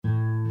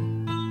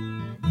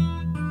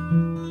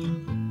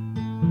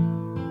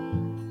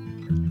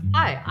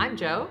I'm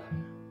Joe.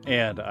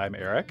 And I'm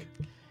Eric.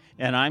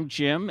 And I'm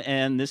Jim,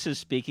 and this is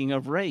Speaking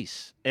of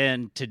Race.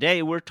 And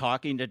today we're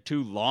talking to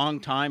two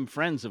longtime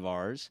friends of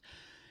ours,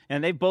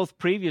 and they've both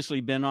previously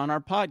been on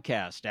our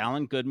podcast,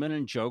 Alan Goodman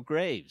and Joe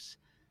Graves.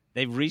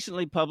 They've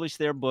recently published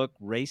their book,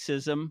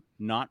 Racism,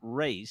 Not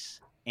Race,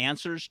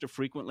 Answers to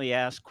Frequently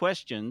Asked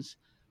Questions,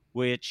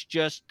 which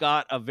just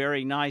got a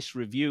very nice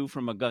review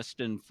from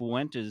Agustin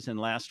Fuentes in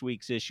last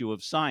week's issue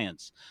of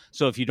Science.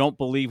 So if you don't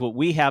believe what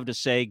we have to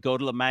say, go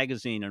to the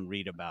magazine and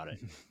read about it.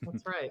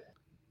 That's right.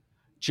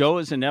 Joe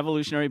is an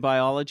evolutionary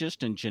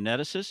biologist and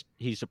geneticist.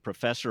 He's a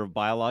professor of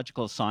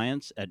biological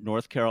science at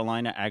North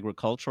Carolina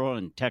Agricultural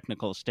and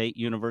Technical State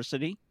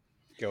University.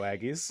 Go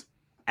Aggies.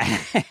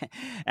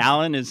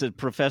 Alan is a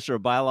professor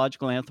of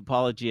biological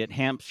anthropology at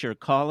Hampshire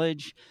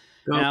College.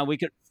 Go Now we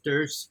could,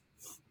 Sturs.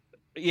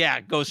 yeah,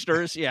 go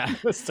Sturs, yeah.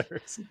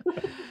 Stars.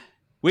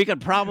 We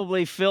could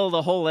probably fill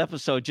the whole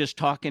episode just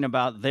talking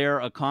about their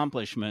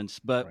accomplishments,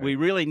 but we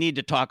really need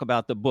to talk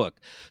about the book.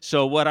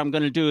 So what I'm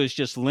going to do is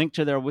just link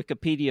to their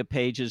Wikipedia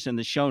pages in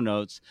the show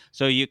notes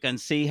so you can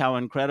see how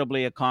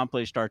incredibly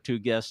accomplished our two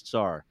guests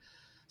are.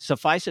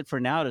 Suffice it for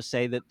now to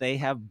say that they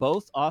have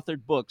both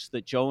authored books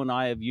that Joe and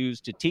I have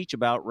used to teach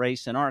about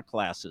race in our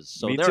classes.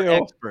 So Me they're too.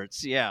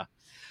 experts, yeah.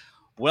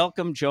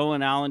 Welcome, Joe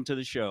and Alan, to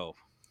the show.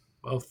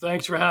 Well,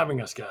 thanks for having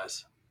us,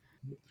 guys.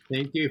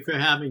 Thank you for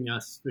having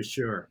us, for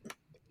sure.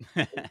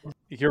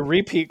 You're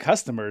repeat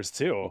customers,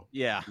 too.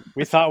 Yeah.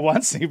 We thought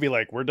once you'd be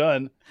like, we're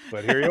done,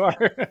 but here you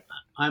are.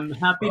 I'm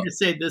happy to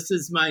say this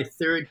is my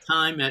third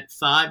time at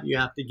 5. You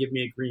have to give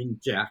me a green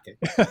jacket.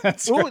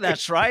 That's Oh, right.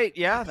 that's right.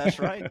 Yeah, that's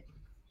right.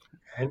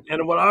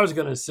 And what I was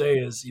going to say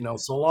is,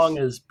 so long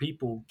as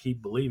people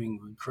keep believing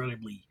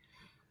incredibly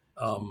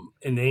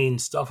inane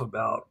stuff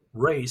about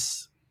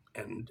race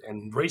and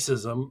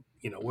racism,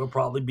 we'll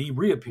probably be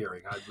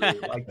reappearing. I'd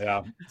really like that.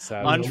 Yeah.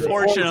 Sadly.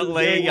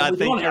 Unfortunately, I We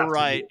think don't you're have to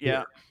right. be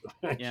Yeah.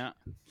 here. Yeah.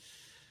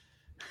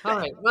 All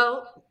right.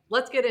 Well,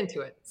 let's get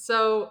into it.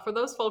 So, for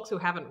those folks who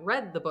haven't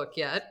read the book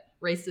yet,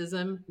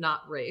 Racism,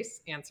 Not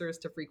Race, Answers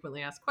to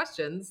Frequently Asked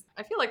Questions,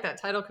 I feel like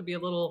that title could be a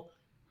little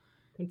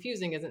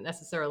confusing, isn't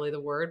necessarily the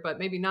word, but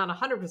maybe not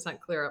 100%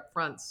 clear up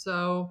front.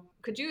 So,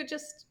 could you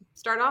just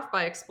start off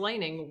by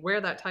explaining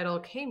where that title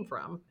came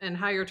from and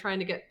how you're trying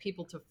to get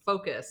people to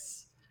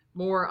focus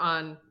more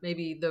on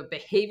maybe the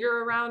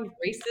behavior around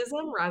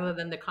racism rather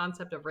than the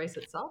concept of race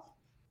itself?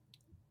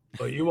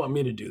 Oh, you want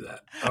me to do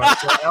that? All right,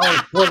 so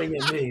Alan's pointing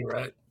at me,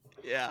 right?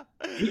 Yeah.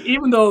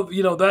 Even though,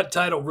 that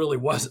title really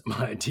wasn't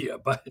my idea,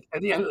 but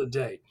at the end of the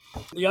day,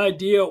 the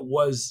idea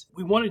was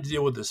we wanted to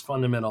deal with this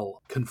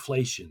fundamental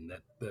conflation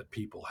that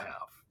people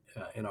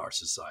have in our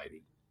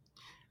society.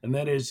 And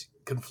that is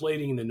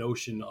conflating the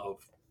notion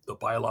of the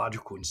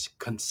biological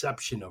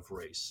conception of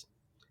race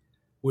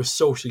with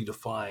socially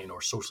defined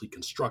or socially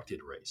constructed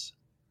race.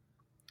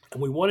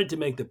 And we wanted to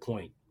make the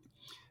point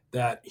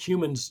that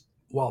humans,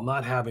 while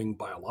not having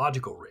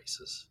biological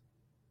races,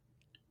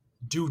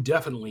 do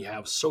definitely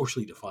have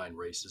socially defined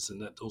races,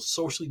 and that those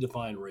socially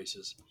defined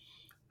races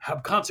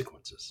have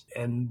consequences.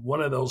 And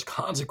one of those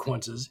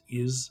consequences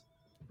is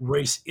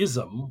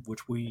racism,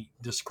 which we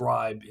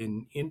describe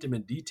in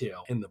intimate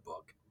detail in the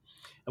book.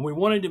 And we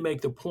wanted to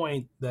make the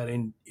point that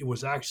it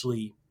was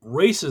actually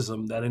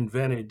racism that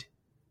invented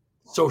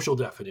social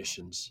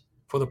definitions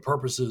for the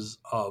purposes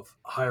of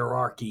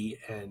hierarchy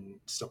and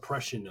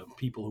suppression of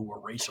people who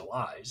were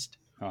racialized,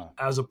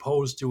 as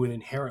opposed to an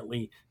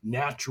inherently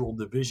natural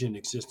division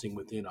existing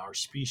within our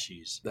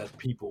species that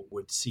people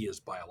would see as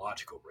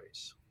biological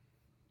race.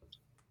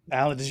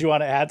 Alan, did you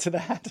want to add to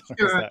that?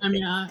 Sure. I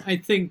mean, I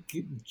think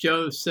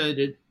Joe said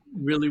it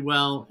really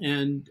well.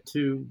 And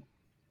to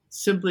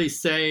simply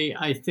say,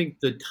 I think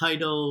the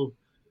title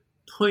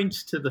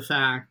points to the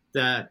fact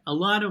that a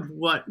lot of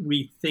what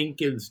we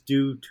think is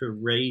due to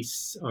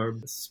race or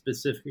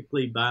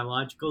specifically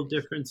biological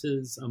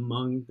differences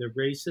among the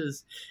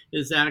races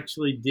is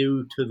actually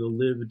due to the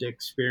lived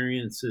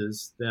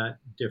experiences that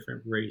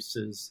different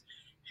races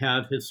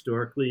have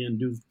historically and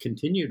do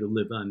continue to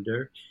live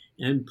under.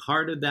 And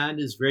part of that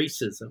is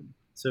racism.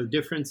 So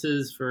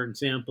differences, for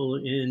example,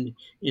 in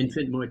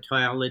infant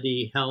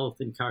mortality, health,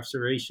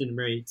 incarceration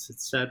rates,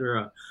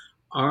 etc.,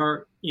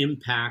 are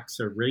impacts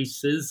of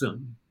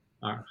racism,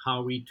 are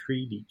how we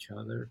treat each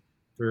other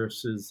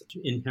versus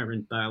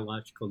inherent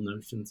biological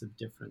notions of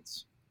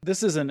difference.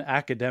 This is an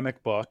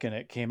academic book, and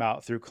it came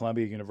out through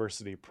Columbia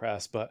University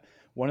Press. But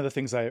one of the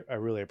things I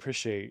really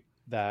appreciate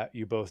that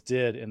you both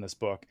did in this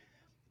book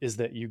is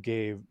that you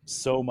gave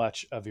so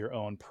much of your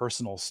own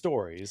personal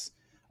stories,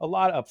 a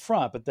lot up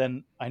front, but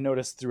then I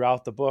noticed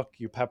throughout the book,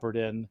 you peppered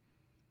in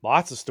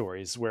lots of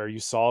stories where you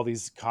saw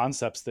these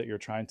concepts that you're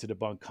trying to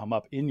debunk come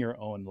up in your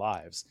own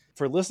lives.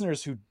 For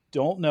listeners who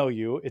don't know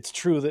you, it's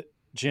true that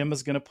Jim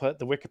is going to put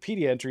the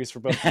Wikipedia entries for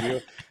both of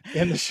you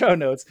in the show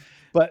notes,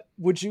 but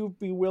would you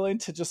be willing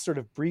to just sort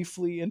of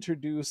briefly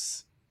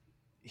introduce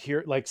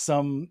here, like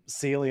some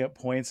salient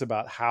points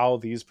about how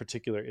these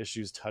particular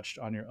issues touched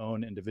on your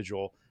own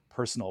individual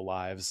personal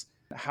lives,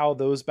 how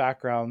those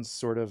backgrounds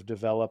sort of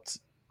developed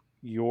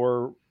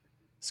your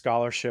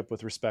scholarship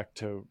with respect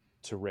to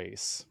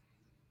race?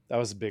 That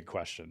was a big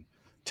question.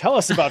 Tell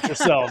us about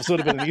yourselves. Would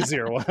have been an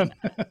easier one.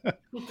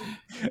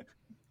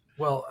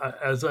 Well,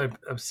 as I've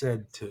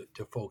said to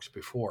folks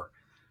before,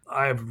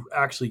 I have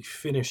actually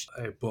finished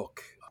a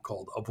book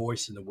called A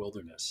Voice in the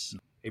Wilderness.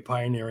 A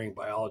pioneering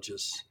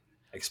biologist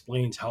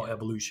explains how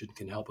evolution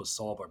can help us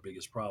solve our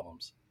biggest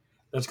problems.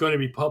 That's going to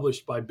be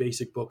published by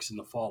Basic Books in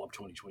the fall of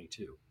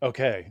 2022.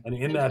 Okay. And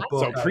in that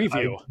book, So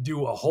preview. I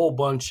do a whole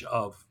bunch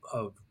of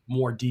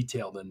more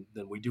detail than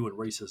we do in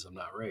Racism,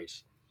 Not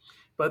Race.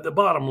 But the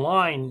bottom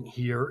line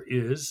here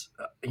is,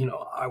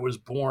 I was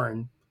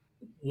born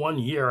 1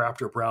 year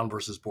after Brown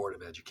versus Board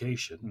of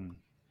Education.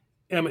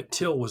 Emmett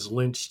Till was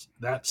lynched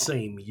that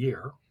same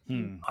year.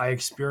 I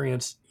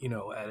experienced,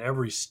 at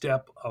every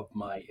step of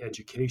my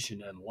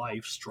education and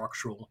life,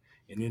 structural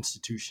and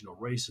institutional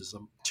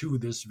racism to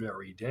this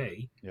very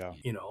day. Yeah.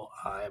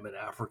 I am an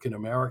African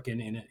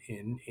American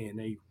in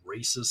a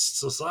racist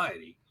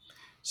society.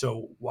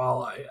 So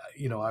while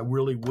I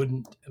really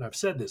wouldn't, and I've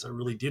said this, I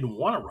really didn't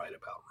want to write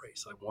about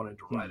race. I wanted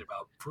to write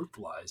about fruit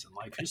flies and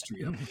life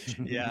history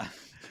evolution. Yeah.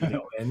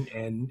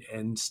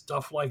 And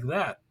stuff like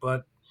that.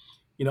 But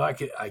I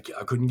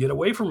couldn't get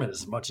away from it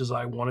as much as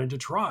I wanted to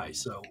try.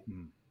 So,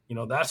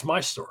 that's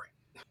my story.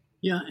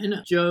 Yeah, and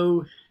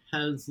Joe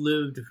has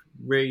lived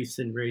race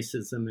and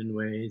racism in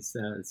ways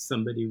that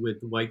somebody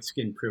with white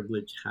skin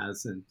privilege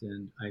hasn't.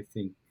 And I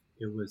think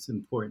it was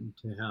important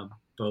to have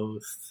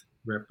both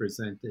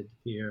represented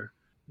here.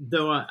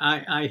 Though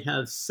I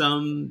have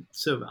some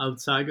sort of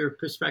outsider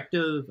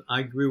perspective,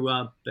 I grew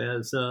up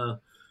as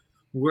a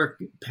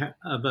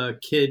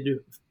kid,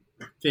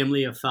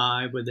 family of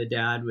 5 with a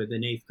dad with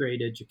an 8th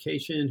grade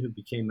education who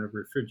became a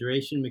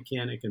refrigeration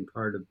mechanic and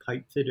part of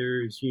pipe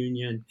fitters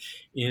union,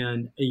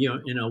 and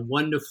in a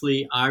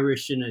wonderfully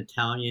Irish and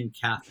Italian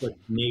Catholic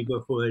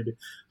neighborhood.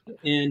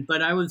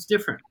 But I was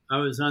different. I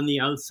was on the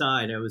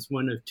outside. I was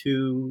one of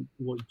 2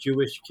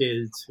 Jewish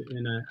kids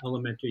in an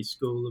elementary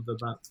school of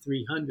about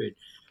 300.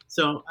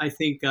 So I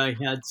think I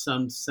had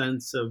some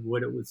sense of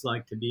what it was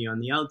like to be on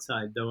the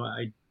outside, though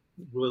I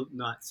will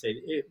not say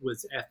it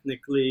was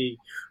ethnically,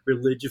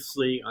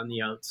 religiously on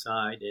the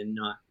outside and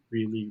not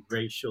really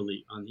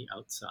racially on the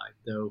outside,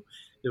 though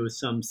there was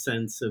some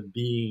sense of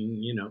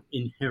being,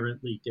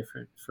 inherently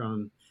different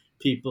from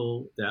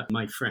people that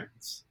my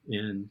friends.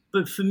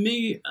 But for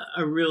me,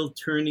 a real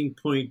turning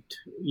point,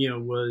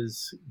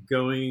 was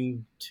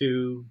going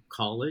to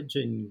college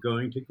and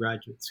going to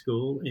graduate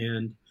school.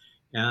 And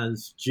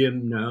as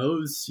Jim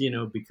knows,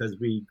 because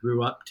we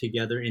grew up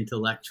together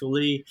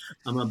intellectually,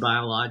 I'm a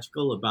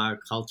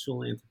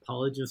biocultural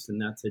anthropologist,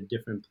 and that's a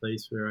different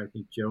place where I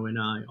think Joe and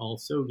I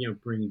also,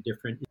 bring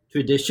different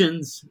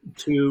traditions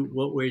to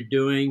what we're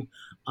doing.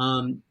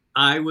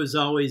 I was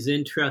always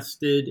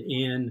interested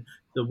in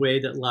the way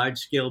that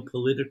large-scale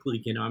political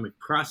economic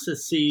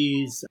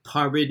processes,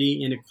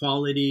 poverty,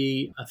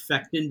 inequality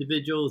affect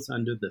individuals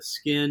under the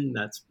skin.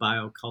 That's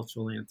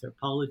biocultural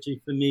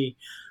anthropology for me.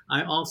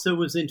 I also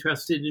was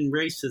interested in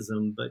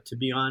racism, but to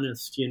be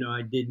honest,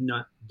 I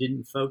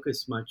didn't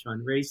focus much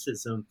on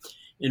racism.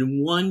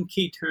 And one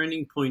key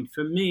turning point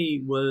for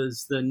me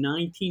was the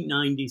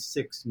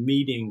 1996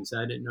 meetings.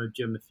 I didn't know,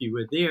 Jim, if you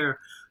were there,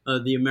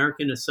 the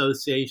American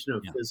Association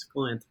of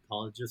Physical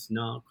Anthropologists,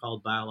 now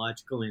called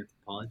Biological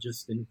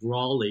Anthropologists, in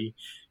Raleigh,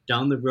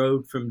 down the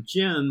road from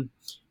Jim.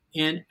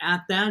 And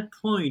at that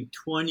point,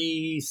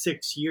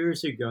 26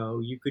 years ago,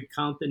 you could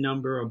count the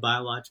number of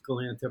biological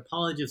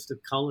anthropologists of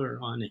color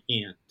on a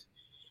hand.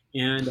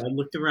 And I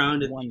looked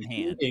around at the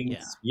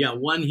meetings. Yeah,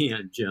 one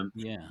hand, Jim.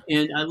 Yeah.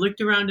 And I looked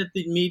around at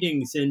the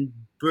meetings, and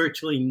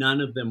virtually none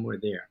of them were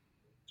there.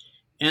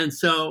 And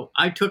so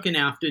I took an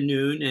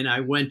afternoon and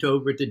I went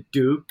over to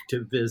Duke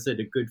to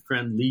visit a good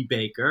friend, Lee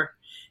Baker.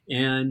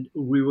 And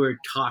we were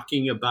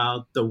talking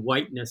about the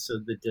whiteness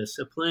of the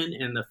discipline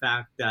and the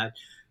fact that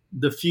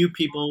the few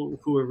people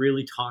who were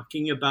really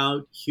talking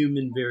about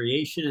human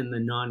variation and the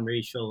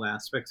non-racial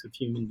aspects of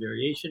human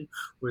variation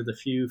were the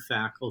few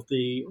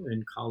faculty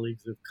and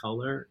colleagues of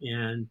color.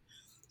 And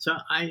so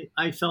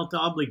I felt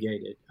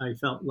obligated. I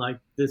felt like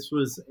this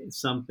was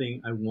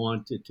something I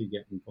wanted to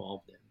get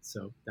involved in.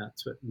 So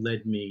that's what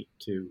led me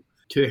to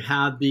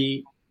have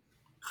the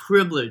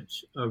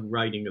privilege of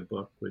writing a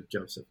book with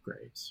Joseph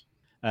Graves.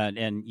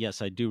 And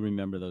yes, I do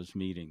remember those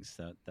meetings.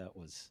 That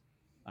was,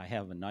 I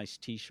have a nice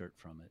T-shirt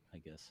from it, I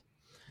guess.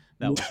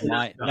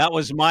 That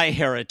was my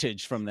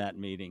heritage from that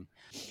meeting.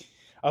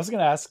 I was going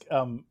to ask,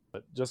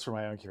 just for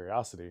my own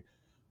curiosity,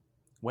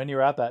 when you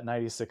were at that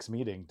 96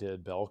 meeting,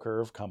 did Bell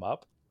Curve come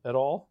up at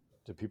all?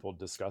 Did people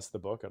discuss the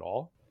book at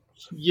all?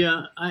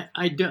 Yeah,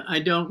 I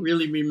don't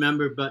really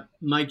remember, but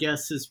my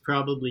guess is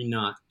probably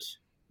not.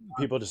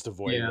 People just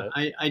avoided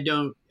it. I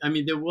don't. I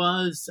mean, I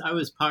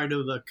was part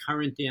of a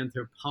current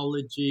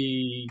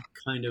anthropology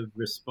kind of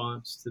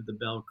response to the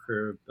Bell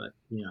Curve, but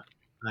yeah,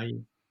 I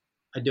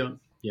don't.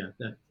 Yeah,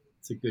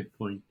 that's a good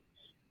point.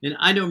 And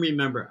I don't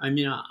remember. I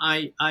mean,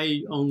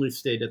 I only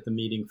stayed at the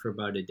meeting for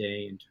about a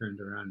day and turned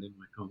around and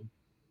went home.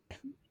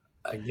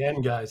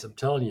 Again, guys, I'm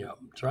telling you,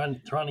 I'm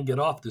trying to get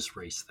off this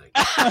race thing.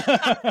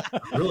 I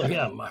really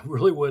am. I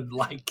really would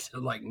like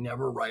to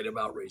never write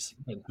about race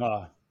again.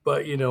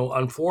 But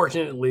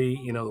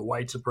unfortunately, the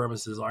white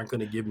supremacists aren't going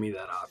to give me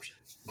that option.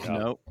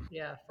 Nope.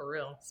 Yeah, for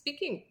real.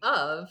 Speaking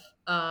of,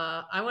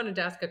 I wanted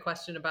to ask a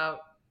question about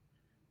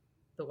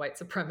the white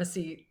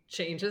supremacy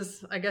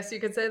changes, I guess you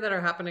could say, that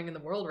are happening in the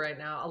world right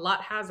now. A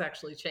lot has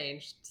actually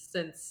changed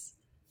since.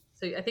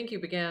 So I think you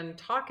began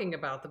talking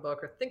about the book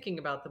or thinking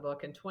about the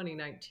book in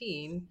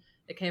 2019.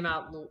 It came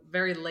out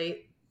very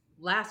late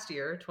last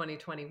year,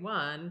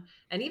 2021.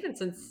 And even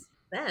since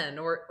then,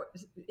 or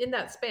in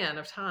that span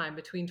of time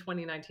between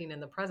 2019 and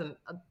the present,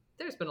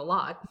 there's been a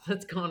lot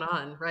that's gone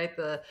on, right?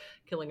 The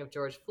killing of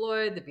George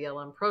Floyd, the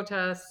BLM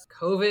protests,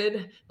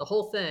 COVID, the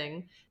whole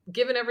thing.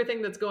 Given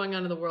everything that's going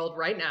on in the world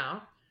right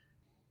now,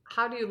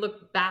 how do you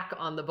look back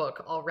on the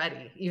book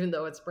already, even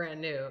though it's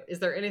brand new? Is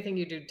there anything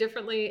you do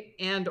differently,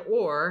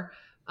 or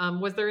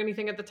was there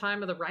anything at the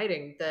time of the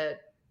writing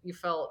that you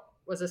felt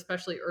was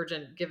especially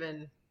urgent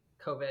given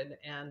COVID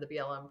and the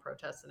BLM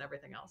protests and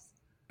everything else?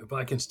 If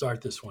I can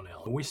start this one,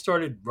 Alan. We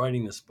started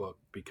writing this book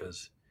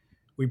because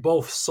we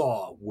both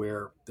saw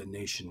where the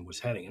nation was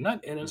heading.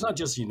 And it's not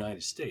just the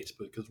United States,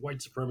 but because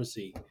white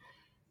supremacy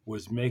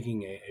was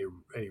making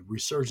a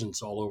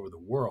resurgence all over the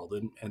world,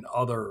 and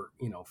other,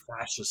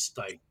 fascist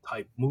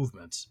type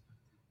movements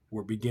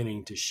were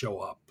beginning to show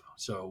up.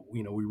 So,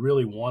 we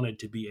really wanted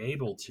to be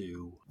able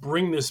to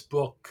bring this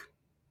book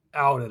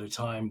out at a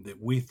time that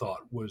we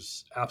thought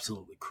was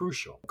absolutely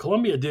crucial.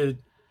 Columbia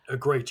did a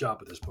great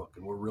job with this book,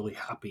 and we're really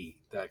happy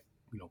that,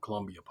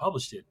 Columbia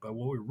published it. But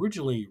when we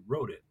originally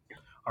wrote it,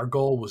 our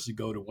goal was to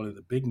go to one of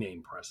the big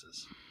name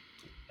presses.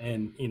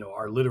 And,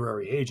 our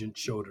literary agent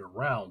showed it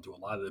around to a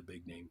lot of the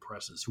big name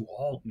presses who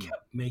all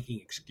kept making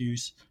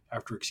excuse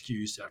after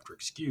excuse after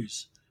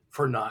excuse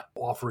for not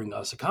offering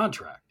us a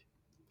contract.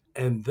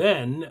 And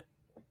then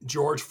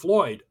George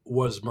Floyd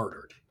was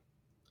murdered.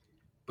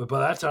 But by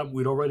that time,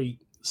 we'd already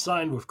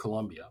signed with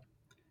Columbia,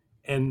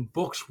 and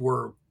books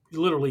were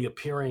literally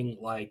appearing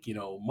like,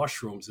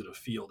 mushrooms in a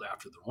field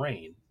after the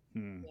rain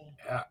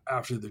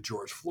after the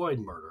George Floyd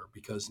murder,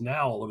 because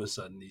now all of a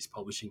sudden these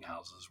publishing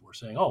houses were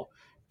saying, oh,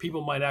 people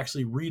might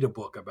actually read a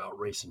book about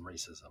race and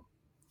racism.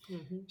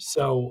 Mm-hmm.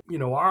 So,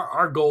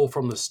 our goal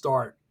from the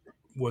start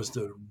was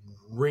to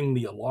ring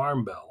the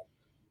alarm bell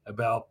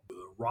about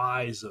the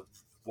rise of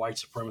white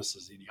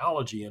supremacist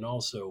ideology, and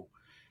also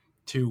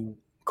to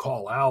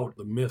call out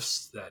the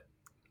myths that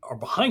are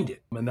behind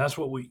it. And that's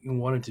what we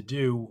wanted to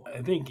do.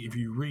 I think if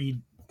you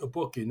read the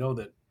book, you know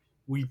that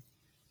we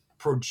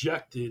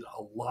projected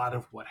a lot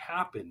of what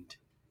happened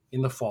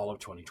in the fall of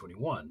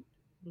 2021,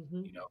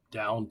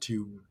 down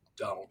to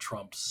Donald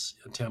Trump's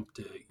attempt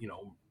to,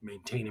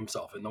 maintain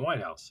himself in the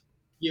White House.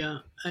 Yeah,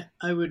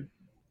 I would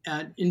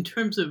add, in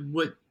terms of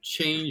what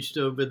changed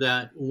over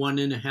that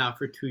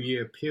 1.5 or 2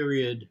 year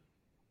period,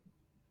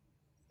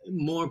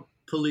 more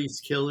police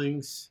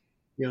killings,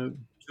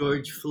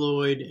 George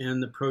Floyd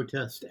and the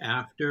protest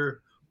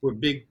after were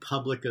big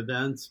public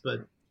events,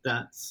 but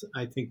that's,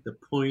 I think the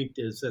point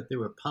is that they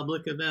were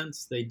public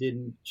events. They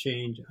didn't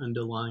change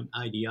underlying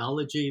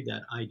ideology.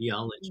 That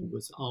ideology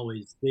was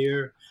always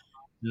there.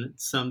 In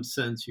some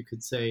sense, you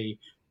could say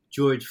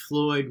George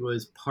Floyd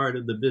was part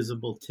of the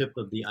visible tip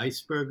of the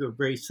iceberg of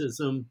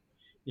racism.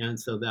 And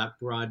so that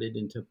brought it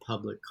into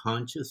public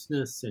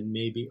consciousness and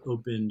maybe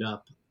opened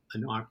up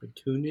an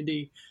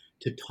opportunity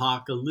to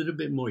talk a little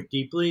bit more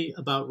deeply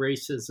about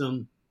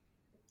racism.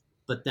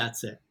 But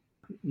that's it.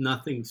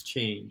 Nothing's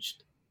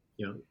changed.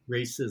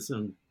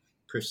 Racism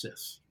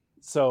persists.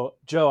 So,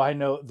 Joe, I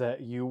know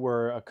that you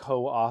were a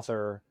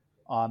co-author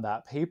on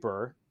that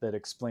paper that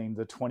explained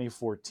the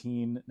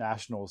 2014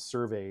 National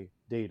Survey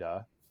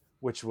data,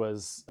 which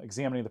was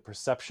examining the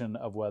perception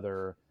of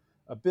whether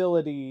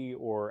ability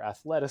or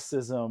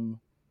athleticism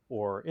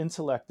or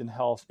intellect and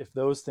health, if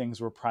those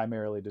things were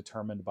primarily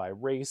determined by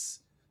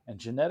race and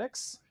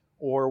genetics,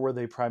 or were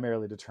they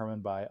primarily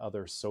determined by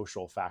other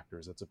social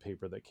factors? It's a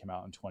paper that came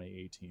out in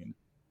 2018.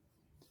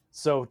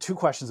 So 2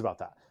 questions about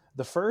that.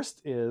 The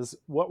first is,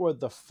 what were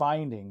the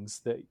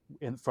findings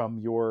from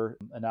your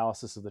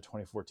analysis of the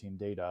 2014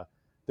 data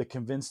that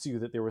convinced you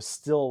that there was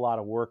still a lot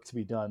of work to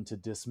be done to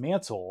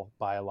dismantle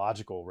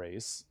biological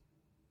race?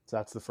 So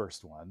that's the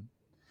first one.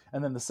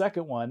 And then the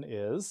second one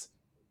is,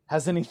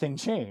 has anything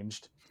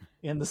changed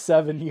in the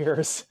 7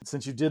 years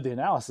since you did the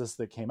analysis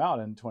that came out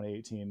in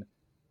 2018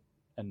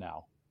 and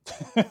now?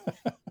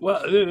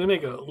 Well, to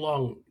make a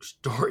long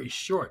story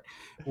short,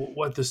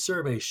 what the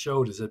survey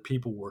showed is that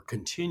people were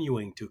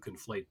continuing to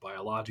conflate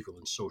biological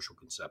and social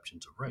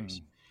conceptions of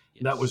race.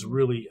 Yes. That was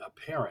really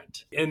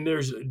apparent. And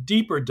there's a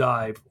deeper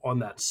dive on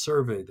that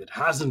survey that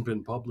hasn't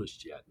been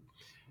published yet.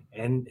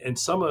 And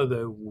some of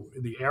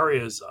the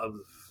areas of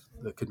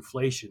the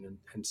conflation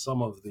and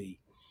some of the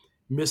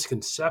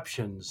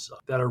misconceptions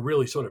that are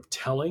really sort of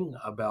telling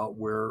about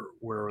where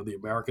the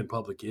American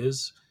public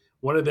is.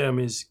 One of them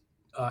is,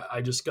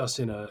 I discuss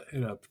in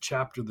a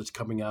chapter that's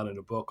coming out in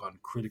a book on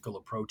critical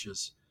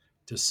approaches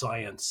to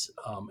science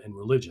and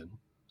religion.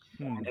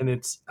 and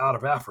it's out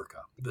of Africa.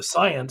 The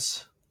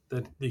science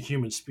that the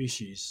human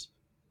species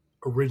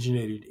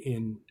originated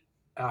in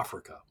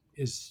Africa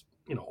is,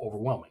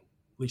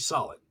 overwhelmingly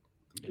solid.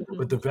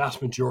 But the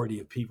vast majority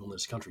of people in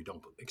this country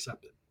don't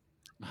accept it.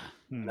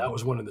 And that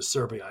was one of the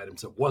survey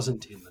items that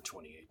wasn't in the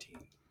 2018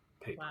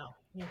 paper. Wow.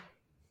 Yeah.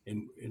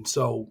 And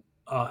so,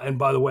 and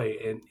by the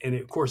way, and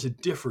of course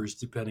it differs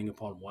depending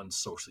upon one's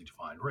socially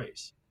defined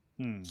race.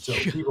 So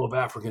people of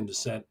African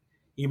descent,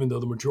 even though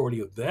the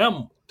majority of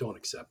them don't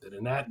accept it,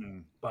 and that,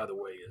 by the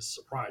way, is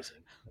surprising,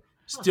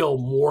 still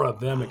more of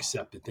them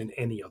accept it than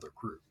any other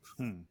group.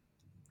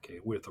 Okay,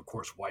 with, of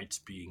course, whites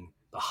being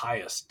the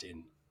highest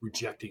in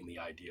rejecting the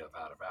idea of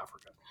out of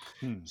Africa.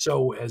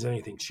 So has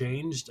anything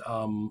changed?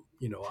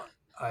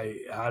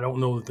 I don't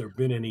know that there have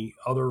been any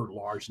other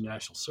large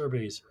national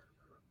surveys,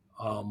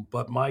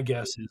 but my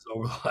guess is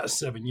over the last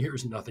 7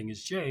 years, nothing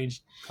has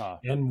changed.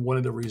 And one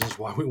of the reasons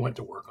why we went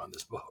to work on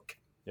this book.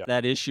 Yeah.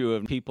 That issue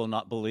of people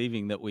not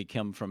believing that we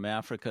come from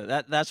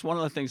Africa, that's one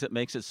of the things that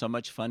makes it so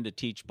much fun to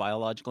teach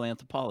biological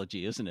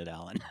anthropology, isn't it,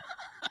 Alan?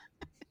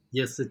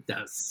 Yes, it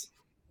does.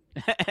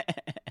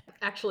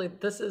 Actually,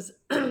 this is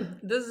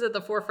at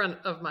the forefront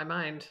of my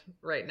mind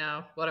right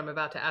now, what I'm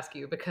about to ask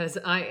you, because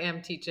I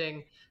am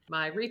teaching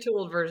my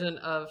retooled version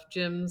of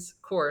Jim's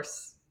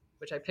course,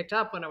 which I picked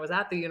up when I was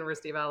at the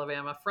University of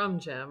Alabama from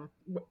Jim.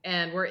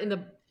 And we're in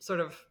the sort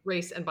of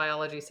race and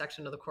biology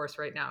section of the course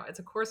right now. It's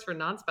a course for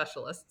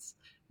non-specialists.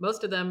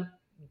 Most of them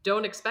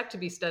don't expect to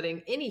be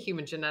studying any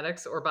human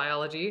genetics or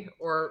biology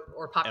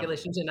or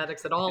population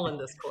genetics at all in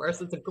this course.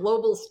 It's a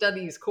global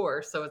studies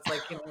course. So it's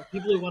like,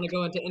 people who want to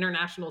go into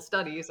international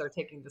studies are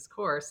taking this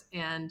course.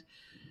 And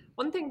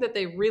one thing that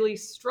they really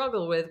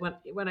struggle with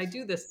when I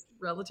do this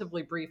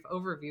relatively brief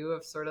overview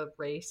of sort of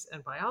race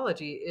and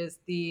biology is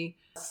the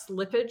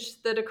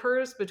slippage that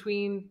occurs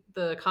between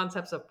the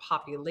concepts of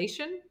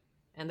population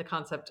and the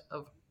concept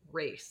of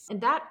race. And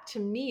that,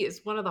 to me,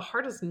 is one of the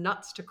hardest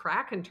nuts to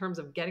crack in terms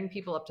of getting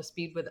people up to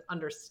speed with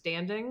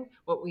understanding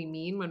what we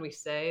mean when we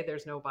say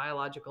there's no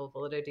biological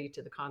validity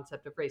to the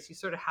concept of race. You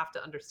sort of have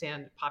to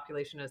understand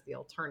population as the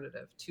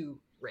alternative to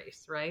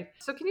race, right?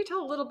 So can you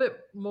tell a little bit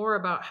more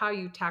about how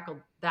you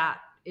tackled that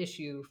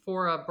issue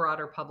for a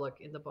broader public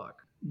in the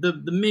book?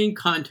 The main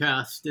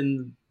contrast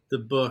in the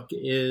book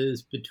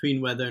is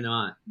between whether or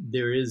not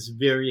there is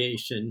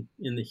variation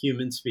in the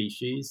human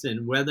species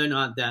and whether or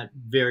not that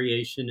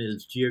variation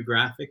is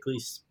geographically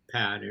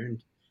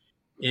patterned.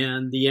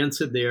 And the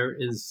answer there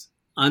is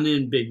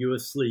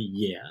unambiguously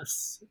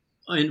yes.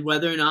 And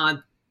whether or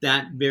not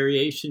that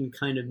variation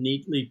kind of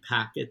neatly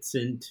packets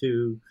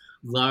into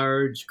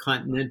large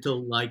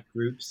continental-like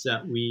groups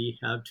that we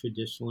have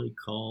traditionally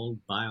called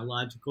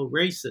biological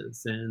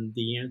races. And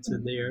the answer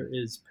there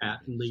is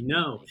patently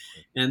no.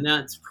 And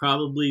that's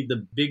probably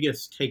the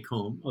biggest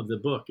take-home of the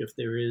book, if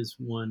there is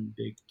one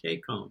big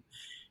take-home.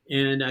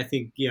 And I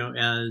think,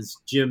 as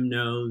Jim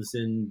knows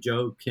and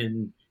Joe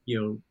can,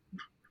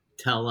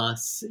 tell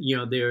us,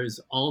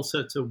 there's all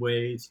sorts of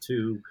ways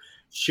to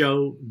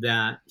show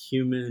that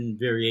human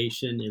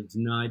variation is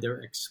neither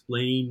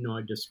explained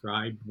nor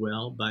described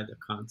well by the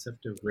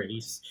concept of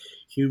race.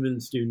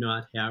 Humans do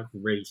not have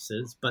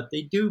races, but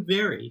they do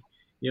vary.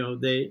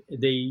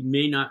 They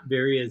may not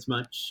vary as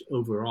much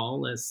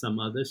overall as some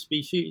other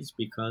species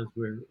because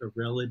we're a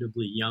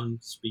relatively young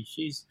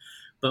species,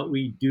 but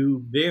we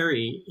do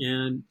vary.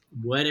 And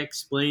what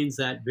explains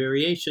that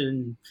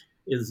variation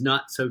is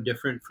not so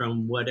different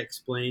from what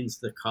explains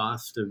the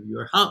cost of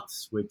your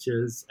house, which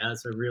is,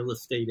 as a real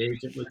estate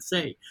agent would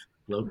say,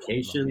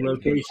 location.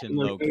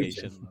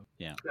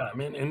 Yeah, I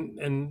mean,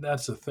 and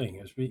that's the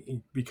thing, is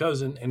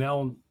because, and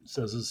Alan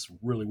says this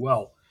really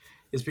well,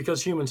 is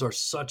because humans are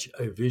such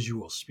a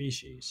visual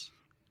species,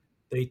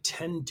 they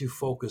tend to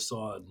focus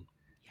on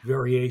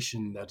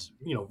variation that's,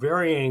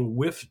 varying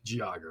with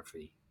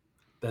geography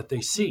that they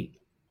see.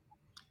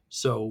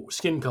 So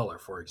skin color,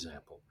 for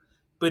example.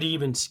 But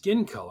even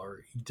skin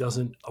color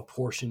doesn't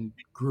apportion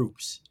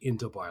groups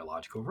into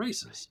biological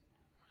races.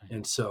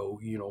 And so,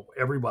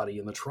 everybody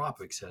in the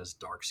tropics has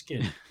dark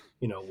skin,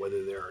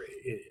 whether they're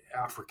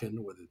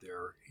African, whether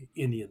they're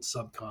Indian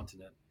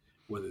subcontinent,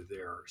 whether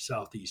they're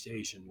Southeast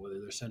Asian, whether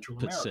they're Central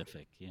American.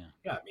 Pacific, yeah.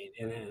 Yeah, I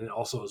mean, and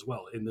also as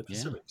well in the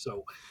Pacific. Yeah.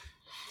 So,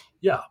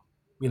 yeah,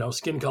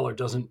 skin color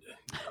doesn't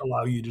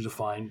allow you to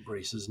define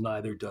races.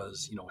 Neither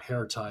does,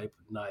 hair type.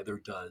 Neither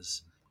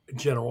does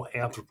general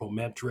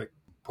anthropometric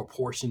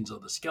proportions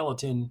of the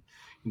skeleton,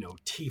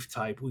 teeth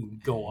type. We can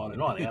go on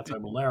and on.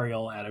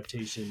 Anti-malarial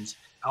adaptations,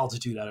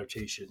 altitude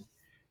adaptation.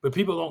 But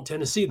people don't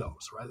tend to see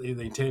those, right?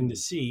 They tend to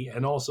see,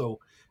 and also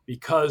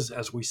because,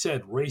 as we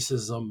said,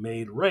 racism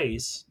made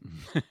race,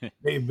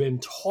 they've been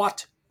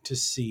taught to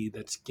see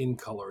that skin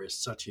color is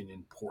such an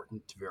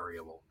important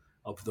variable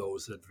of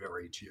those that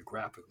vary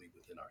geographically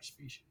within our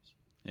species.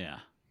 Yeah.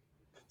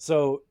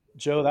 So,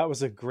 Joe, that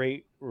was a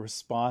great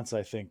response,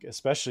 I think,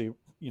 especially,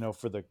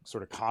 for the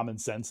sort of common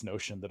sense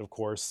notion that, of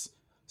course,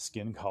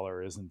 skin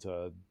color isn't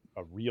a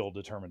real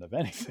determinant of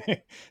anything,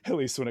 at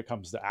least when it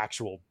comes to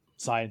actual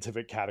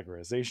scientific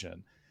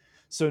categorization.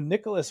 So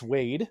Nicholas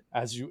Wade,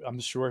 as you I'm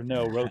sure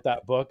know, wrote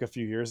that book a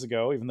few years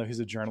ago, even though he's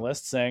a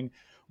journalist, saying,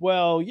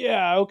 well,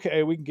 yeah,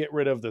 okay, we can get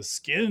rid of the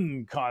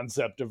skin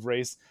concept of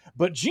race,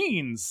 but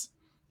genes,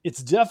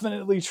 it's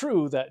definitely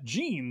true that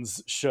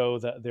genes show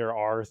that there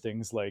are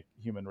things like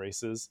human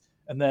races.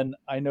 And then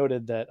I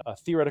noted that a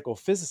theoretical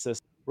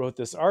physicist wrote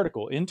this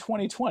article in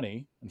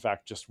 2020, in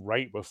fact, just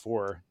right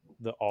before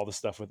all the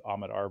stuff with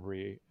Ahmaud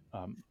Arbery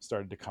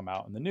started to come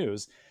out in the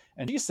news.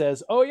 And he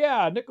says, oh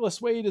yeah,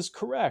 Nicholas Wade is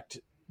correct,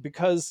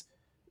 because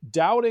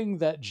doubting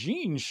that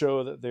genes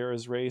show that there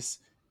is race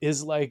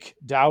is like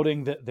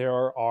doubting that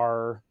there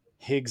are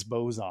Higgs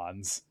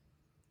bosons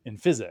in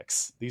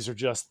physics. These are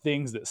just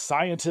things that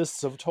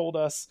scientists have told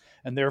us,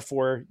 and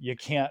therefore you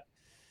can't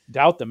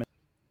doubt them.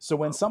 So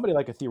when somebody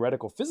like a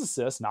theoretical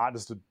physicist, not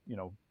just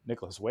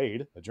Nicholas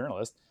Wade, a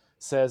journalist,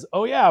 says,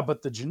 oh yeah,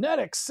 but the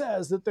genetics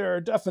says that there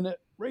are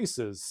definite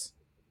races,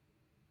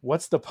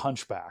 what's the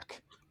punchback?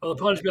 Well,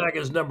 the punchback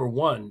is, number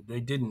one, they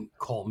didn't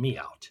call me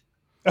out.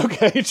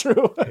 Okay,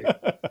 true.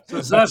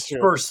 So that's the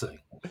true. first thing.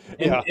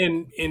 Yeah.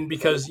 And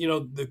because,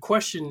 the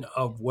question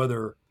of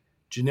whether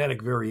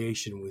genetic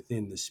variation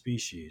within the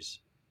species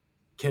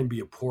can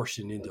be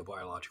apportioned into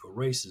biological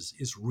races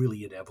is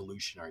really an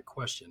evolutionary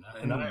question.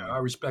 And I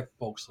respect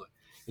folks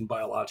in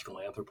biological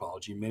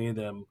anthropology. Many of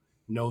them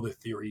know the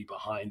theory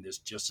behind this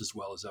just as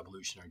well as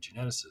evolutionary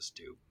geneticists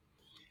do.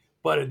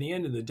 But at the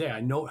end of the day,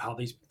 I note how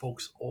these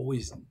folks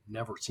always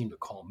never seem to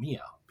call me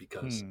out,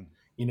 because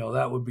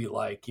that would be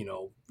like,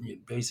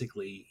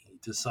 basically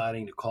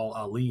deciding to call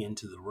Ali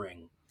into the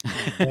ring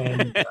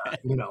and,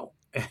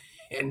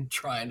 and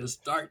trying to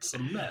start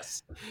some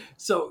mess.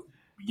 So,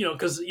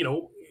 because,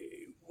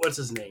 what's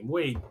his name?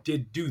 Wade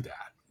did do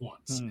that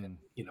once, and,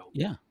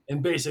 Yeah.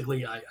 And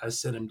basically I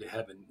sent him to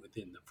heaven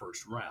within the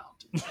first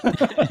round.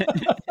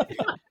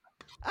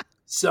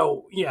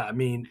 So, yeah, I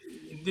mean,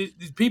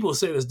 these people who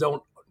say this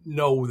don't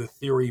know the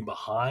theory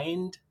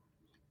behind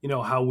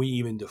how we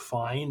even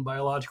define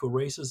biological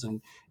races.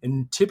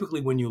 And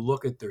typically when you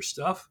look at their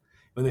stuff,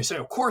 when they say,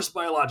 of course,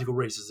 biological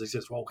races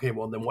exist. Well, okay,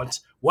 well then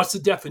what's the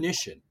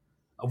definition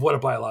of what a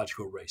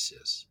biological race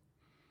is?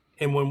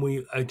 And when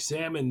we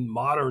examine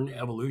modern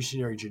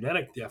evolutionary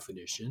genetic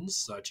definitions,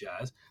 such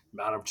as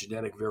amount of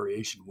genetic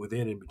variation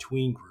within and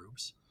between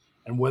groups,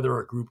 and whether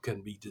a group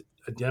can be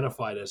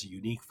identified as a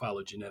unique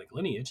phylogenetic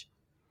lineage,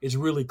 it's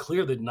really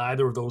clear that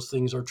neither of those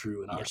things are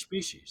true in our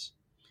species.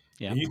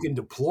 Yeah. You can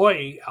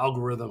deploy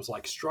algorithms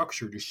like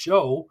structure to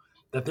show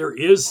that there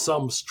is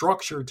some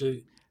structure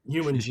to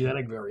human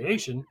genetic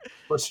variation,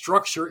 but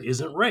structure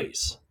isn't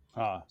race.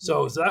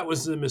 So that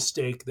was the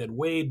mistake that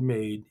Wade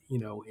made,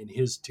 in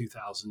his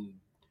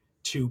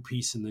 2002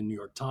 piece in the New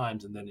York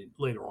Times, and then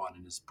later on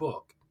in his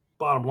book.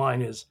 Bottom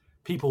line is,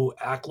 people who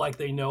act like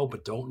they know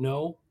but don't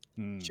know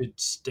should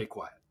stay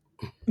quiet.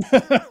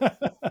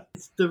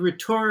 The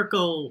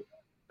rhetorical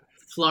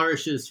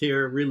flourishes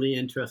here are really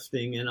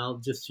interesting, and I'll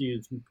just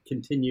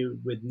continue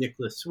with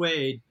Nicholas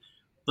Wade,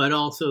 but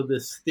also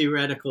this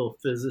theoretical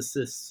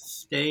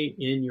physicist, stay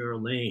in your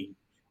lane.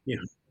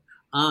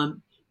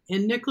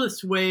 And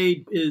Nicholas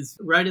Wade is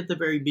right at the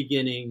very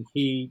beginning.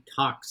 He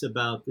talks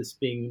about this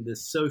being the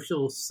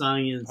social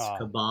science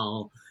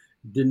cabal,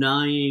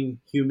 denying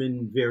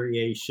human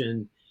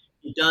variation.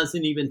 He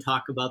doesn't even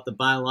talk about the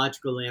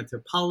biological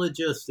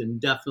anthropologist, and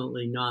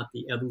definitely not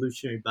the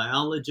evolutionary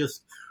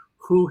biologist,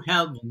 who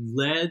have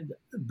led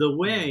the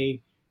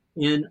way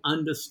in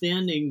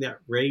understanding that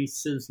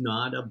race is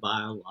not a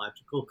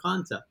biological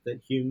concept,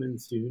 that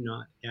humans do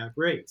not have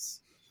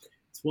race.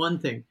 It's one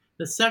thing.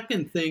 The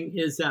second thing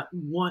is that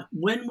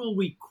when will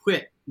we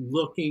quit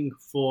looking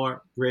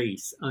for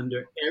race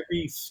under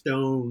every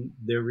stone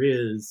there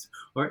is,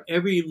 or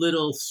every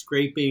little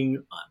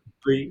scraping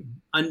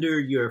under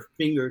your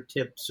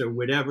fingertips or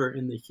whatever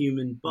in the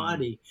human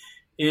body?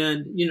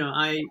 And,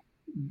 I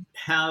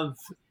have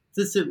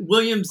this is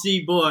William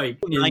Z. Boyd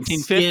in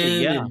 1950,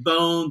 Skin and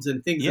Bones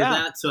and things of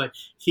that sort.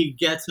 He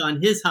gets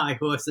on his high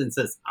horse and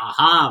says,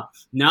 aha,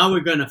 now we're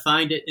going to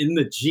find it in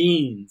the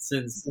genes.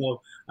 And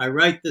so I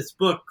write this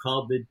book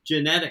called The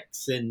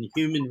Genetics and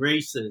Human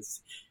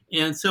Races.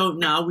 And so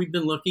now we've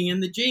been looking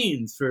in the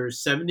genes for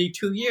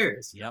 72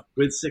 years. Yep.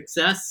 With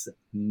success,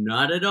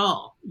 not at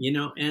all.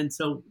 And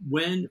so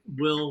when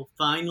will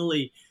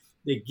finally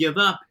they give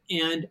up?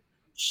 And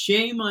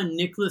shame on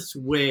Nicholas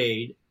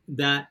Wade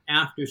that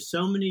after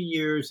so many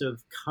years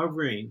of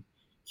covering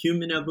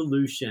human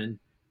evolution,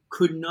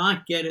 could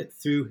not get it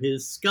through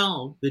his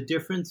skull, the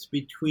difference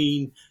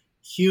between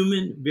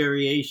human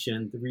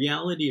variation, the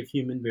reality of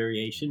human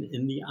variation,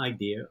 and the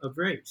idea of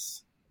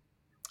race.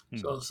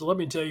 So let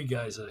me tell you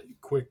guys a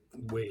quick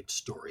Wade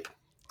story.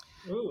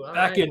 Ooh,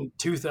 Back in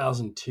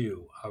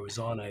 2002, I was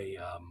on a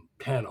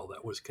panel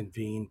that was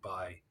convened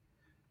by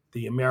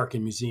the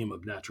American Museum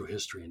of Natural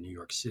History in New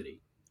York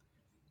City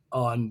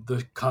on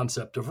the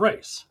concept of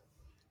race.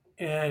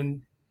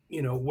 And,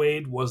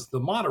 Wade was the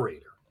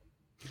moderator.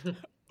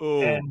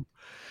 And,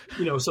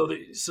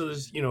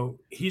 so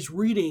he's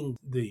reading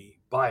the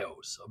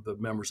bios of the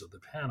members of the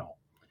panel.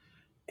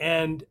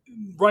 And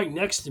right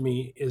next to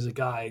me is a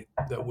guy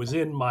that was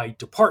in my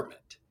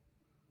department.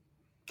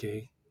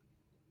 Okay.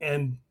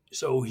 And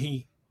so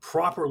he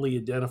properly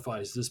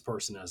identifies this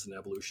person as an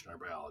evolutionary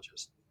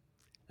biologist.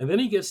 And then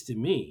he gets to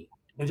me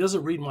and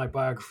doesn't read my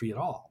biography at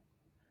all,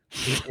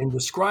 and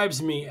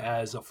describes me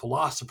as a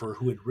philosopher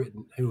who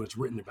has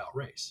written about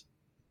race.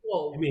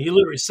 Whoa. I mean, he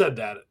literally said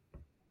that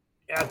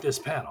at this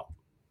panel,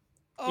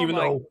 even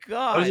though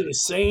I was in the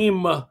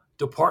same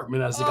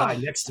department as the guy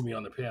next to me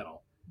on the panel,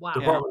 Wow.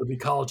 Department of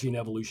Ecology and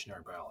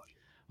Evolutionary Biology.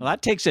 Well,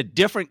 that takes a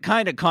different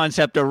kind of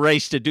concept of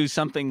race to do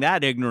something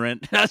that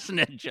ignorant, doesn't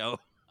it, Joe?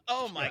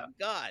 Oh my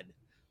God.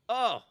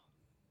 Oh.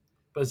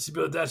 But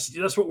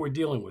that's what we're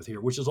dealing with here,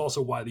 which is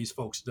also why these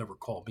folks never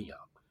call me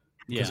out.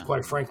 Because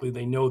quite frankly,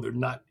 they know they're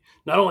not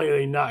only are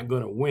they not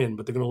going to win,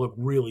 but they're going to look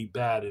really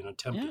bad in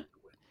attempting to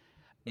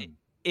win.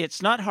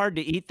 It's not hard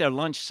to eat their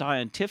lunch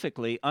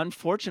scientifically.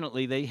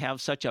 Unfortunately, they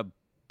have such a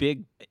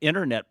big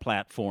internet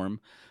platform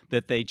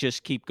that they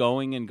just keep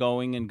going and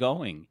going and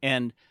going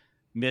and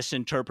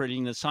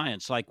misinterpreting the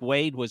science. Like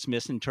Wade was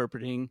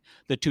misinterpreting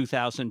the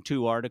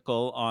 2002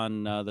 article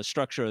on the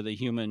structure of the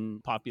human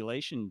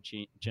population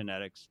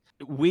genetics.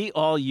 We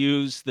all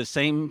use the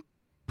same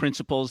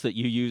principles that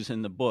you use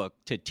in the book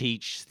to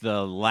teach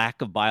the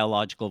lack of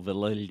biological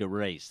validity to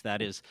race.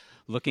 That is,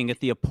 looking at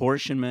the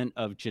apportionment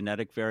of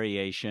genetic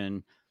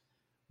variation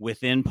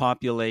within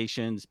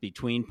populations,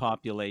 between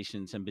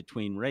populations, and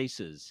between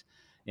races.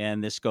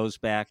 And this goes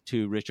back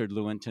to Richard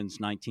Lewontin's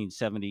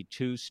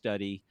 1972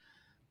 study,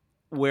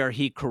 where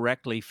he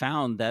correctly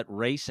found that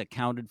race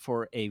accounted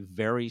for a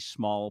very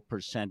small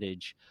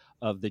percentage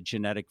of the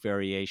genetic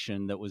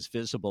variation that was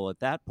visible at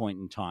that point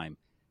in time.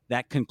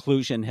 That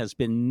conclusion has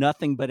been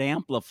nothing but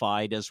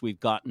amplified as we've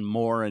gotten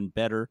more and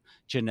better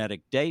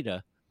genetic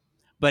data.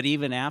 But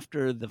even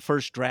after the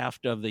first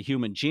draft of the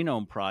Human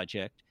Genome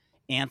Project,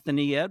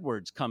 Anthony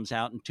Edwards comes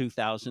out in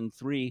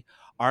 2003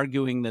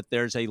 arguing that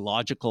there's a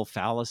logical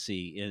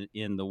fallacy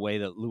in the way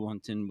that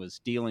Lewontin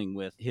was dealing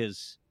with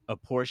his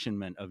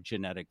apportionment of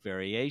genetic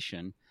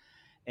variation.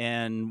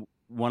 And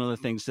one of the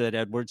things that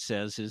Edwards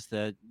says is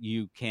that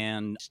you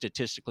can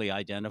statistically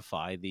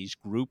identify these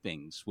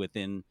groupings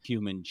within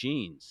human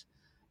genes.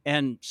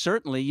 And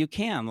certainly you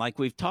can, like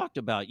we've talked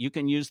about. You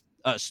can use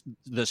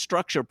the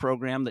structure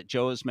program that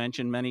Joe has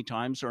mentioned many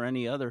times, or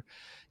any other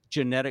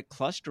genetic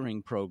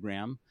clustering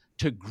program,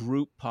 to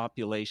group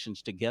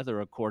populations together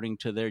according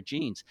to their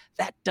genes.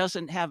 That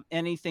doesn't have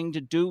anything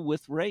to do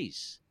with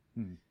race.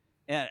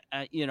 But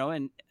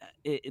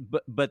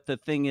the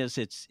thing is,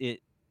 it's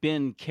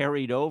been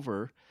carried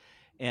over,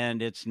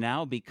 and it's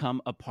now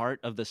become a part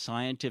of the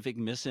scientific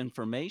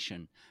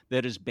misinformation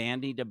that is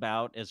bandied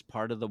about as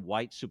part of the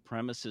white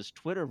supremacist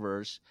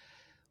Twitterverse,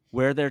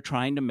 where they're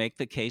trying to make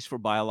the case for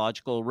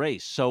biological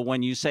race. So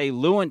when you say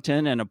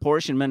Lewontin and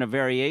apportionment of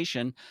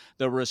variation,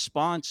 the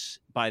response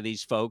by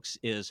these folks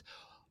is,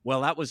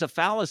 well, that was a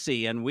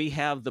fallacy, and we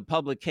have the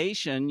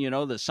publication,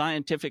 the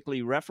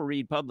scientifically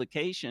refereed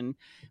publication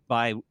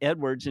by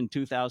Edwards in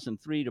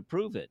 2003 to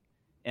prove it.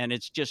 And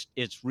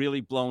it's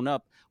really blown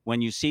up.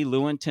 When you see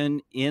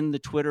Lewontin in the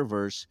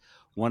Twitterverse,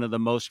 one of the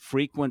most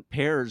frequent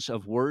pairs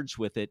of words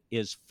with it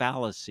is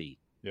fallacy.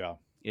 Yeah.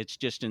 It's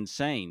just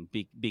insane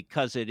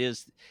because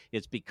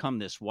it's become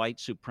this white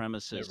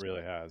supremacist. It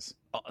really has.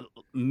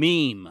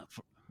 Meme.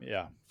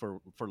 Yeah. For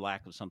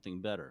lack of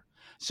something better.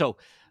 So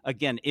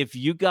again, if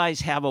you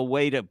guys have a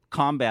way to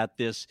combat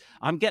this,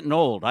 I'm getting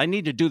old. I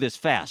need to do this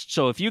fast.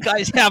 So if you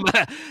guys have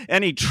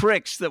any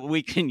tricks that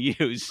we can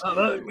use,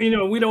 we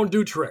don't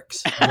do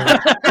tricks.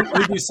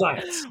 We do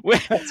science.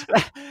 But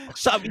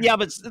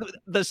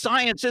the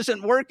science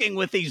isn't working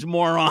with these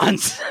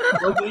morons.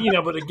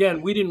 But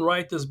again, we didn't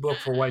write this book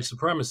for white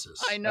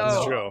supremacists. I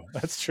know.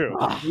 That's true.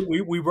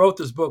 We wrote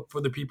this book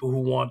for the people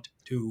who want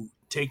to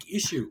take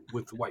issue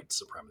with white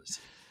supremacy.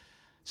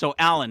 So,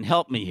 Alan,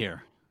 help me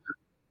here.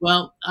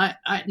 Well,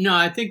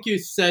 I think you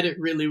said it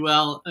really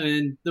well.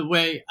 And the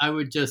way I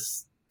would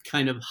just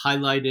kind of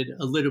highlight it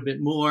a little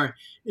bit more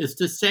is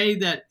to say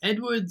that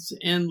Edwards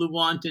and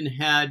Lewontin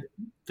had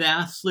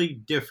vastly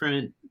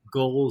different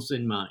goals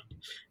in mind.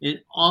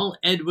 And all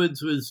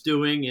Edwards was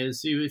doing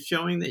is he was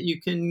showing that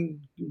you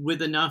can,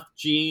 with enough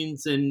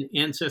genes and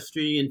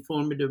ancestry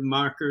informative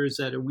markers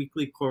that are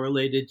weakly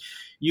correlated,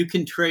 you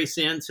can trace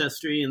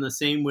ancestry in the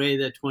same way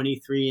that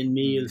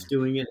 23andMe is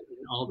doing it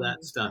and all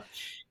that stuff.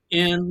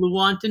 And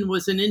Lewontin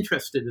wasn't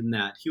interested in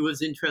that. He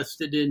was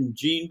interested in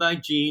gene by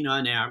gene,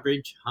 on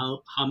average,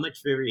 how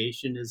much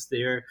variation is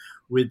there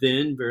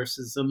within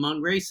versus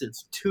among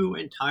races. Two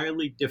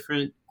entirely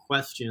different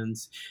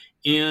questions.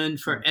 And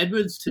for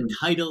Edwards to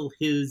title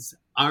his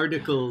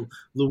article,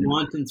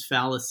 Lewontin's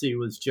fallacy,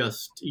 was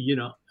just,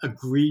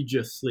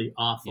 egregiously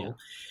awful.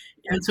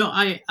 Yeah. And so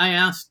I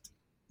asked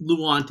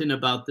Lewontin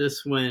about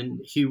this when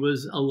he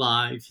was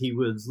alive. He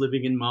was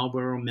living in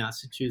Marlborough,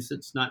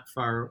 Massachusetts, not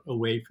far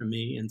away from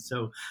me. And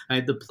so I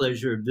had the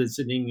pleasure of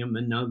visiting him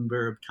a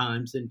number of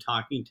times and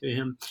talking to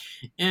him.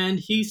 And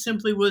he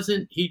simply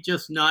wasn't, he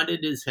just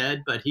nodded his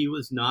head, but he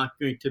was not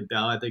going to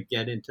bother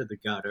get into the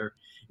gutter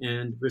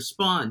and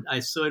respond. I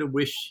sort of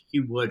wish he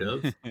would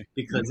have,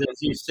 because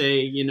as you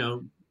say,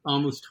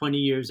 almost 20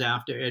 years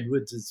after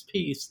Edwards's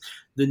piece,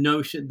 the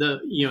notion,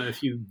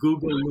 if you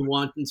Google the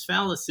Wanton's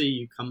fallacy,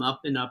 you come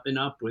up and up and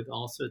up with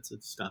all sorts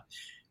of stuff.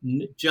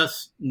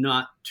 Just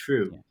not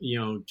true,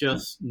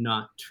 just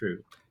not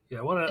true.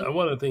 Yeah, one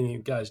of the things you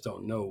guys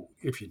don't know,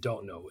 if you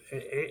don't know,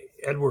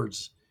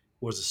 Edwards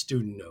was a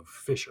student of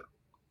Fisher.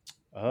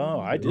 Oh,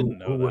 I didn't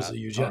know who that. was a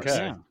eugenicist.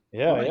 Okay.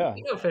 Yeah.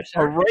 You know Fisher.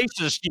 A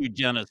racist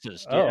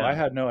eugenicist. Oh, yeah. I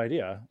had no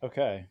idea.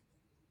 Okay.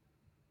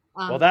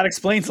 Um, Well, that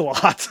explains a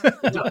lot.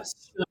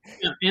 Yes.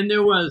 Yeah, and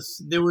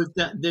there's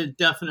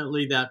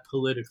definitely that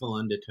political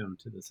undertone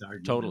to this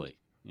argument. Totally.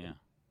 Yeah.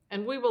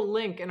 And we will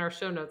link in our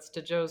show notes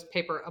to Joe's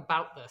paper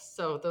about this.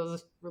 So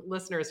those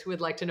listeners who would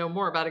like to know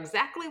more about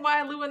exactly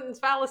why Lewin's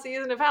fallacy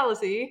isn't a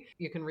fallacy,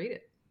 you can read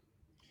it.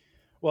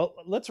 Well,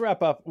 let's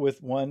wrap up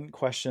with one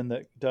question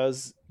that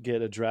does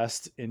get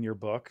addressed in your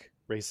book,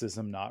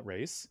 Racism, Not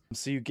Race.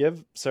 So you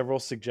give several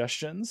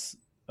suggestions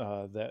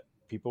that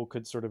people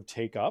could sort of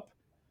take up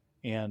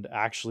and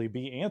actually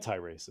be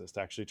anti-racist,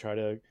 actually try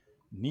to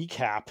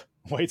kneecap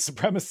white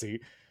supremacy.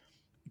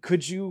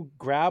 Could you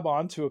grab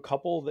onto a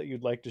couple that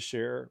you'd like to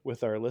share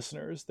with our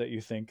listeners that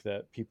you think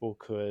that people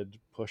could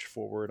push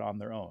forward on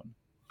their own?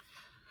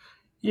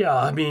 Yeah,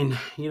 I mean,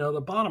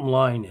 the bottom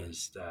line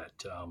is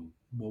that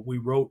what we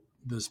wrote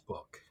this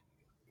book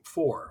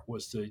for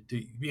was to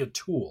be a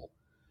tool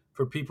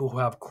for people who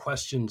have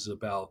questions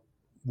about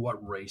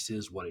what race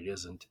is, what it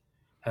isn't,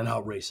 and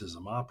how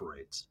racism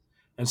operates.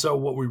 And so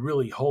what we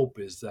really hope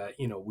is that,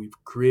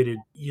 we've created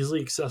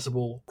easily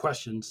accessible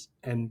questions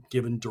and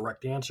given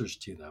direct answers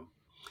to them,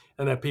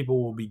 and that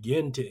people will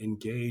begin to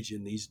engage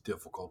in these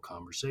difficult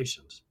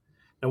conversations.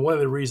 And one of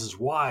the reasons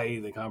why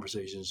the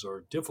conversations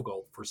are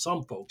difficult for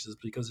some folks is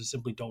because they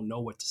simply don't know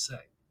what to say.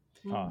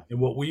 And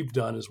what we've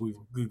done is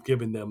we've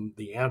given them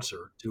the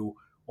answer to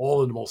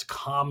all of the most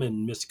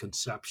common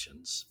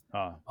misconceptions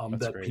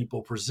that great.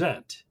 people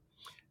present.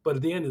 But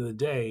at the end of the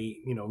day,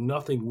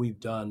 nothing we've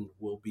done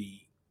will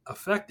be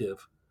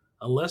effective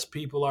unless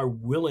people are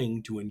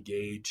willing to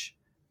engage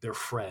their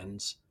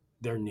friends,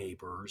 their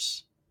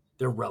neighbors,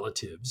 their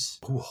relatives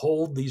who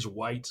hold these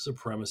white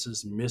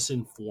supremacist,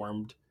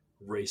 misinformed,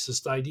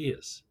 racist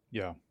ideas.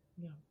 Yeah.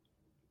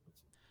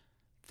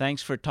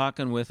 Thanks for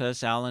talking with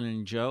us, Alan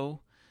and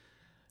Joe.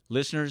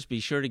 Listeners, be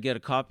sure to get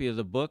a copy of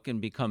the book and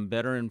become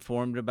better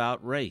informed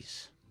about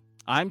race.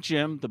 I'm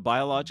Jim, the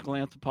biological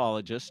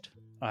anthropologist.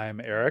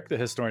 I'm Eric, the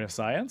historian of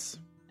science.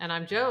 And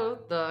I'm Joe,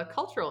 the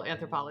cultural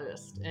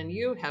anthropologist, and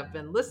you have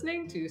been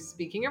listening to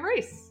Speaking of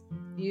Race.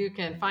 You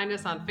can find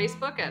us on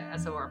Facebook at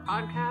SOR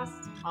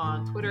Podcast,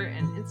 on Twitter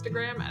and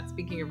Instagram at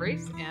Speaking of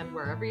Race, and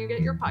wherever you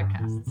get your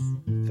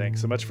podcasts.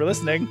 Thanks so much for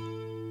listening.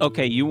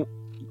 Okay,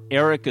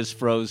 Eric is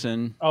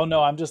frozen. Oh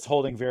no, I'm just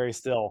holding very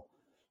still.